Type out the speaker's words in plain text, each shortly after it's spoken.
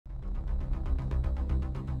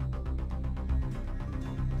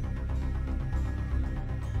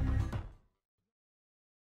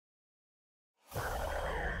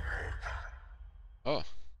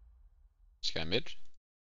mid.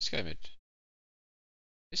 This guy mid.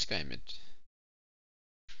 This guy mid.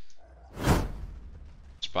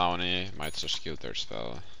 Spawny, might just kill their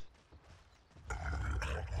spell.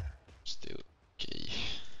 Still okay.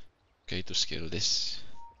 Okay to skill this.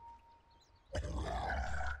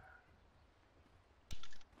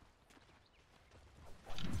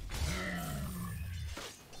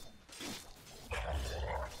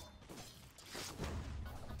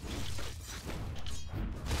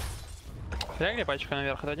 Реально пачка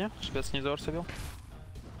наверх отойди, чтобы я снизу орса бил.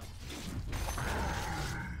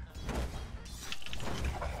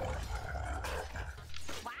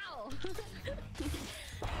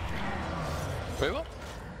 Было?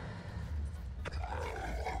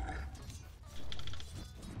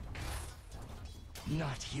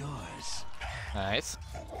 Not yours. Nice.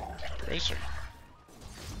 Razor.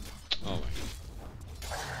 Oh my.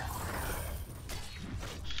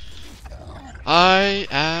 I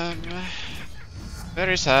am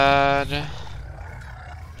very sad.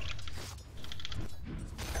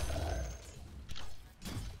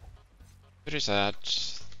 Very sad.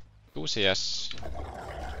 2 CS.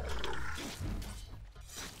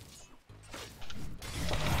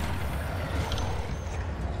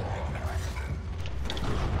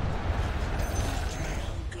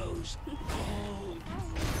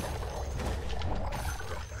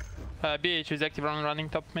 BH is active running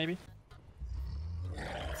top maybe.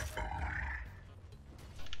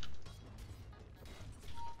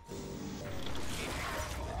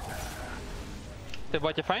 Ты в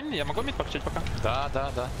боте файн? Я могу мид покачать пока? Да.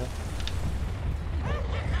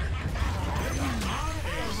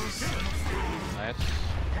 Найс.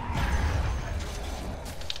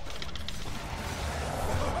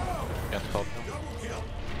 Can't help him.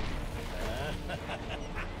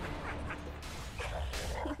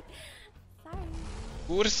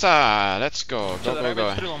 Ursa, let's go.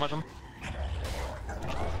 Go. Прима можем.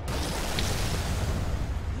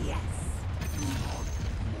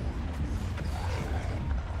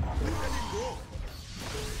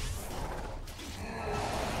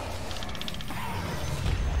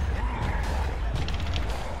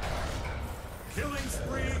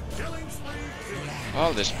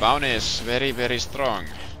 Well, this bounty is very, very strong.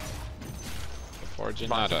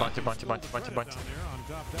 Fortunata. Bounty.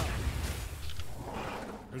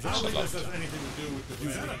 There's not like this has anything to do with the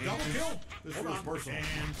double kill. This was personal. And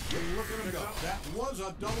look at him go. That was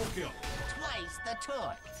a double kill. Twice the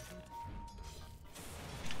torque.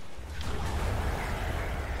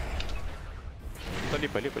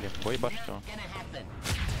 Пали. Бой башь его. Gonna happen.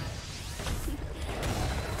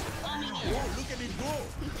 Whoa, look at him go.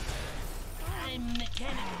 I'm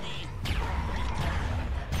mechanically.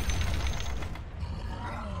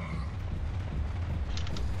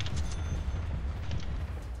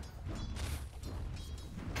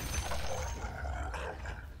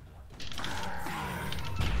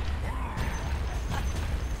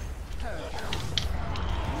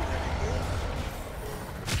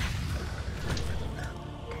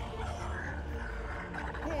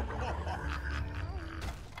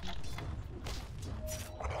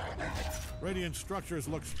 Radiant structures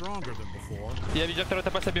look stronger than before. Я видел второй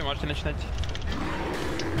ТП себе, можете начинать.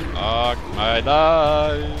 Fuck my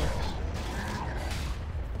life.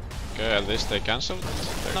 Okay, at least they cancelled.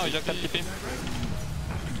 No, you can TP. They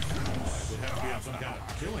have to be on some kind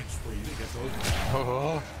of killing spree to get those.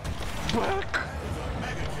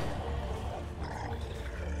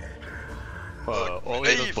 All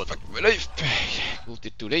in on bottom. Fuck my life.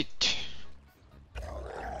 Ulted too late.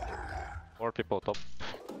 4 people top.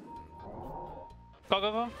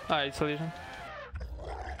 Go. Ah, it's a legion.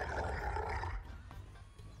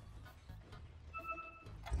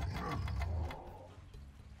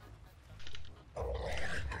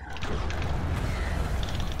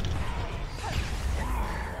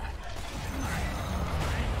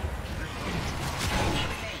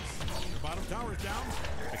 Bottom tower's down.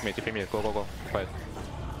 TP me, go. Fight.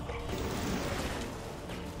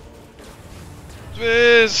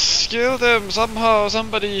 Please kill them somehow,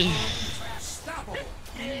 somebody.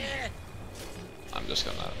 I'm just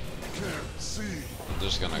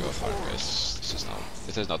gonna go for it, guys.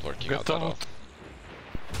 This is not working out at all.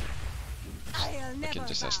 Fucking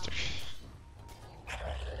disaster.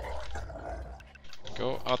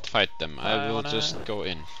 Go outfight them. I will just go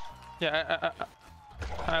in. Yeah,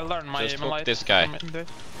 I learned my Just hook light. this guy.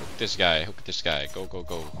 Hook this guy. Go.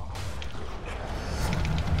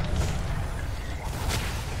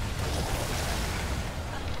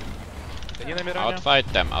 Outfight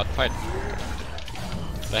them.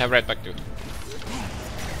 They have right back too.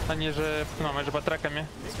 Они же, ну, мы же батраками,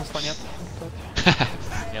 смысла нет.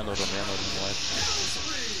 Мне нужен лайт.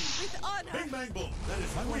 Bing bang boom. That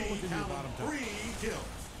is three, count 'em, 3 kills.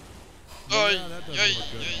 Oi, Yeah, that doesn't oi,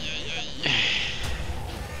 look good. oi, oi, oi.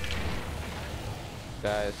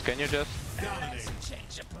 Guys, can you just... Dominate.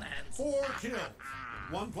 Change your plans. 4 kills.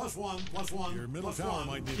 1 plus 1 plus 1 Your middle plus tower 1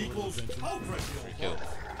 might need a little equals attention. ultra Kill.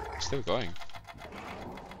 kill. Still going.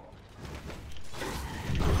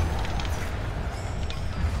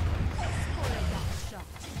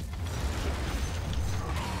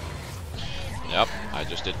 Yep, I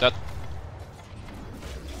just did that.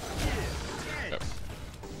 Yep.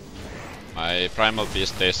 My Primal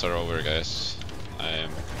Beast days are over, guys. I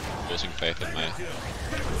am losing faith in my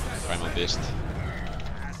Primal Beast.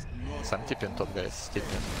 Some TP on top, guys. TP.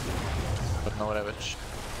 But no ravage.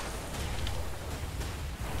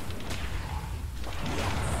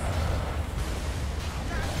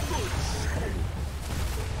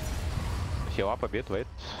 Heal up a bit, wait.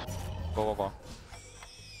 Go, go, go.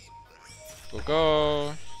 Go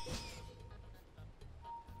go!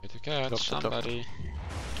 Need to catch Drop the top. somebody.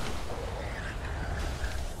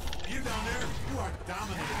 You down there, you are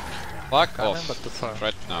dominating. Fuck Coming, off. but too far.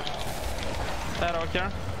 Right now. Arrow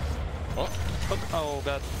here. Oh, Oh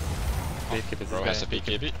god. Please keep it bro has a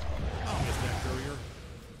BKB. I'll miss that courier.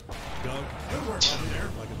 Doug, Good work down there.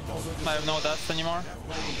 like a dog. I have no deaths anymore.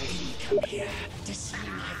 Come here to see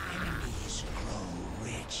my enemies grow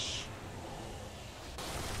rich.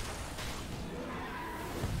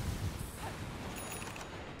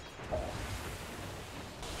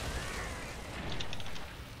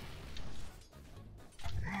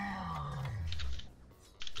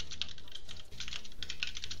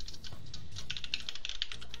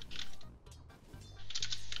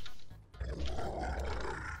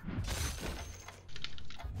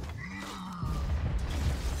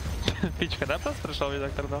 Пичка, да, просто пришел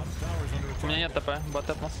видок тогда? У меня нет ТП, бот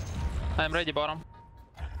тэпнул. I'm ready bottom.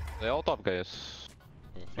 They all top, guys.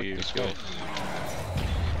 Oh, fuck You this go. guy.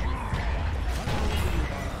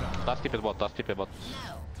 Last keep it bot, last keep it bot.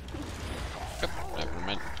 Yep, never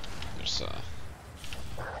mind. There's a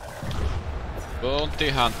bounty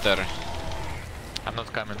hunter. I'm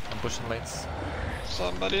not coming, I'm pushing lanes.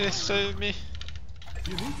 Somebody save me.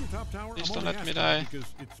 You need your top tower. Please I'm don't only let me asking die. because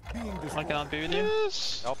it's being I destroyed. cannot be with you.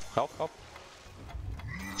 Yes. Help, help, help.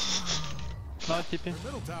 No TP. Your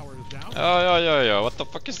middle tower is down. Yo. What the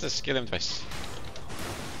fuck is this? Kill him twice.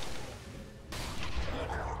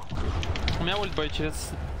 У меня ульт будет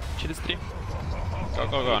через 3.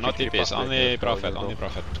 Go. No Keep TPs. up, Only go, Prophet. go. Only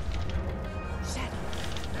Prophet.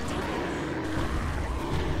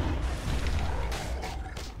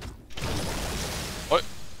 Oi.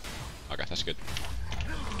 Okay, that's good.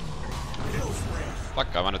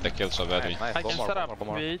 Fuck, I wanted to kill so badly. Nice, I go can more, set go up more, go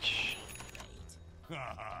more. VH.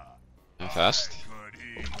 I'm fast.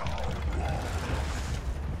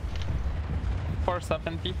 Force up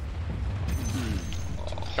and P.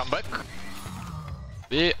 Come back.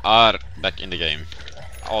 We are back in the game.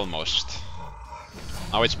 Almost.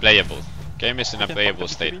 Now it's playable. Game is in a Okay, playable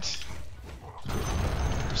fuck the state.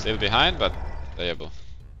 Still behind, but playable.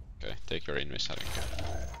 Okay, take your invis, I don't care.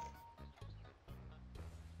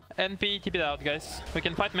 NP TP out, guys. We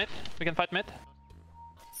can fight mid.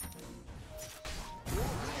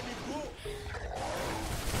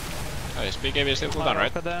 Oh, his BKB is still cooldown,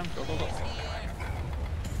 right? Look at them. Go.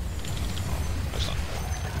 That's not.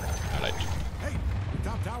 I like. Hey, the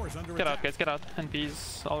top tower's under Get attack. out, guys, get out. NP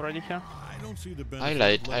is already here. I don't see the benefit. I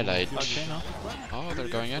lied. of leveling kills. Okay, no. Oh, they're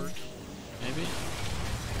going in. Maybe.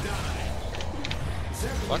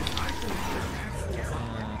 Fuck.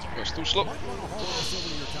 Goes too slow. Might want to haul this over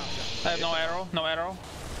to your top tower. I have no arrow.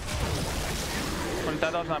 Ult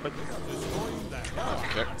out, not bad. Destroying that.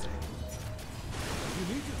 Okay. You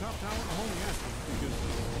need your top tower. I'm only asking because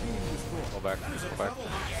it's being destroyed. Go back, go back. Oh,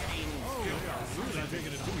 yeah. As soon as I take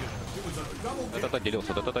it to you, it was a double kill. Dota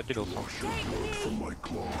делился, Dota делился.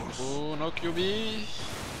 Oh, no QB.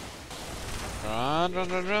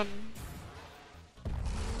 Run.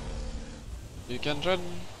 You can run.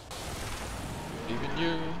 Even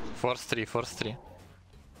you. Force 3.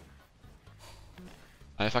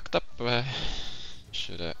 I fucked up.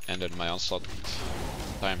 Should have ended my onslaught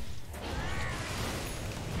time.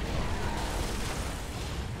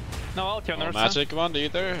 No ulti on No Ursa. magic wand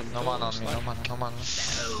either. No mana on me, no mana.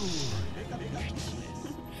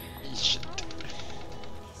 Shit.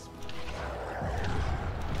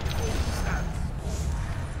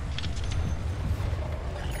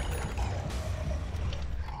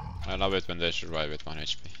 I love it when they survive with 1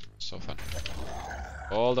 HP. So fun.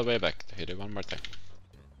 All the way back to hit it one more time.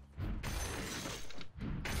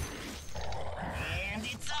 And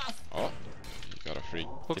it's off. Oh, you got a free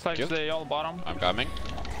Looks like kill. they all bottom. I'm coming.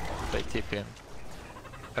 They TP in.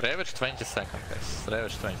 Ravage 20 seconds, guys.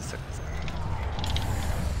 Ravage 20 seconds.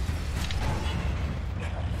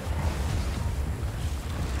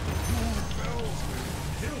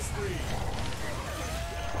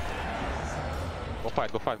 Go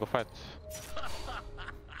fight, go fight, go fight.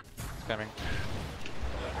 It's coming.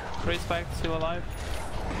 Respect, still alive.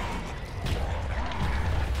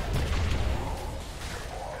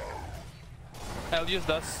 I'll use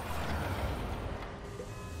dust.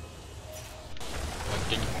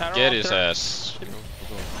 Fucking Arrow get his after. ass.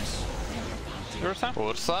 Ursa?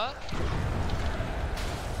 Ursa?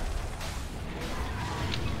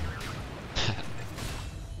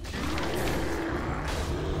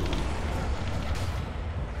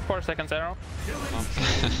 Four seconds arrow.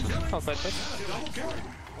 Oh, bad, bad. Double kill.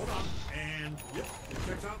 Hold on. And yep, it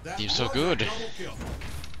checks out. That He's so was a good. double kill.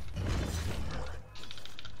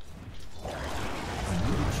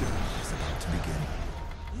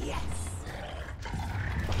 Yes.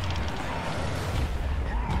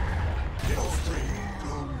 Kill spree.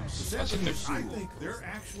 The sad thing is, I think they're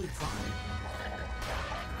actually trying.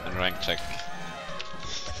 And rank check.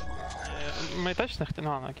 Мы точно? Ну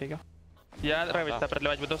ладно, окей, го. Я равить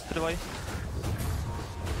продлевать буду стрелой.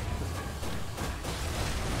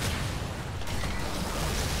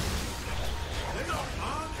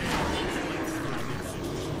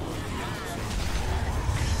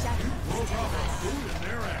 Rolls off a boot in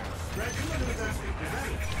their ass. Greg, you look at that. Is that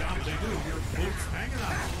a job they do? Your boots hanging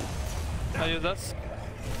out. I use dust.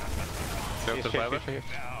 Go to fiber. Here.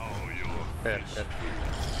 Nice.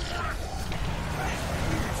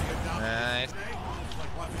 It's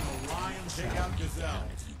like watching a lion take out gazelle.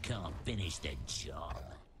 You can't finish the job.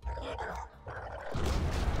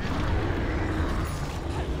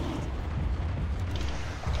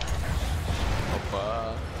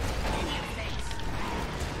 Opa.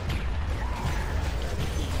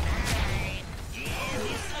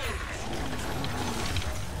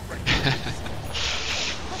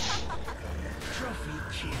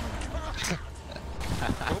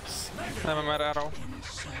 Oops. I'm a arrow. You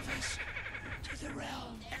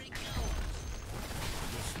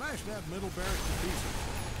smashed that middle barracks to pieces.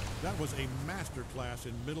 That was a master class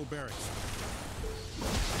in middle barracks.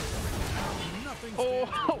 Now nothing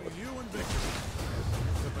stands between you and victory.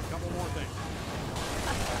 Except a couple more things.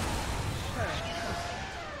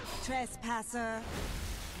 Trespasser.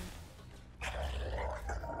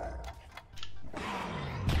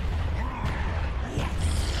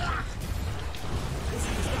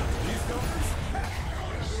 These gophers,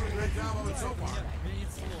 they're doing a great job of it so far.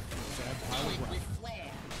 Sad pile of rock.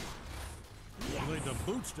 You laid the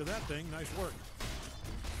boots to that thing. Nice work.